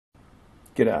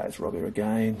G'day, it's Rob here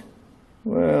again.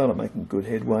 Well, I'm making good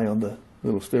headway on the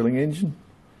little Stirling engine,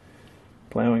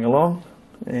 ploughing along,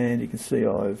 and you can see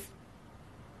I've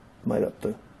made up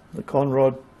the con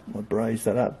rod. I brazed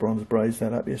that up, bronze brazed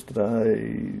that up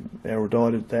yesterday,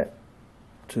 erudite that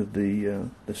to the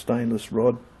stainless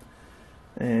rod,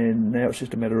 and now it's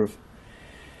just a matter of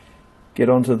get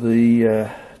onto the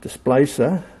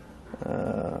displacer.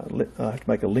 I have to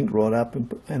make a link rod up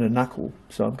and a knuckle,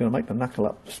 so I'm going to make the knuckle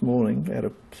up this morning out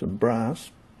of some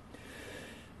brass.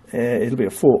 It'll be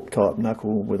a fork type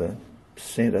knuckle with a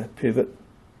centre pivot,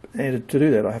 and to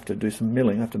do that I have to do some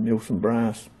milling. I have to mill some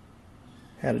brass.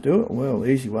 How to do it? Well,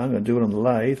 easy one. I'm going to do it on the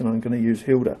lathe, and I'm going to use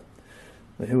Hilda,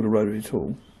 the Hilda rotary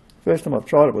tool. First time I've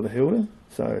tried it with a Hilda,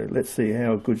 so let's see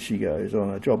how good she goes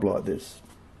on a job like this.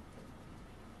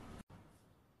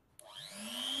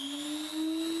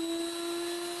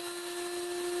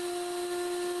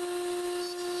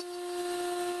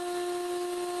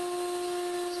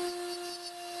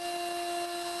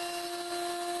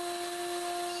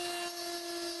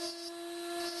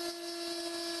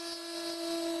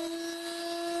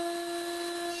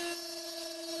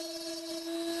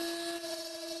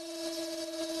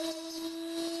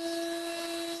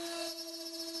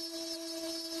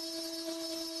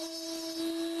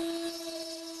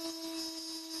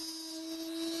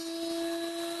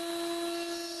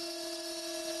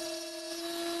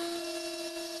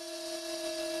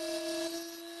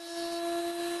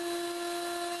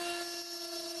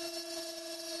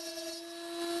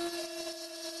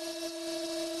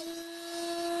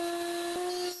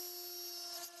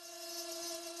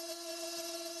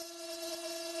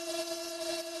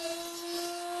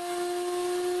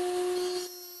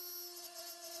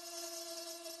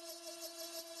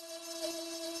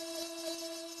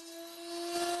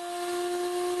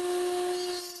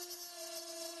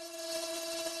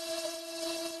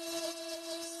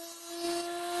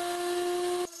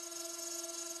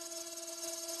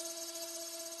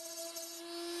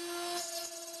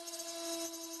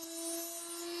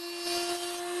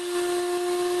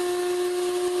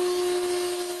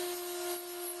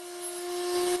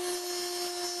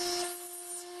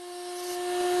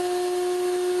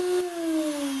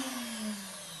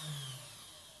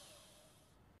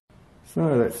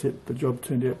 So that's it, the job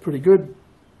turned out pretty good.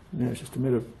 Now it's just a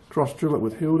matter of cross drill it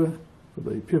with Hilda for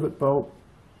the pivot bolt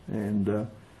and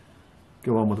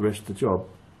go on with the rest of the job.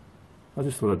 I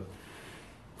just thought I'd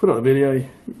put up the video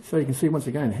so you can see once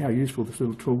again how useful this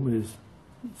little tool is.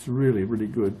 It's really, really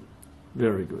good,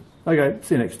 very good. Okay,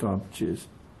 see you next time, cheers.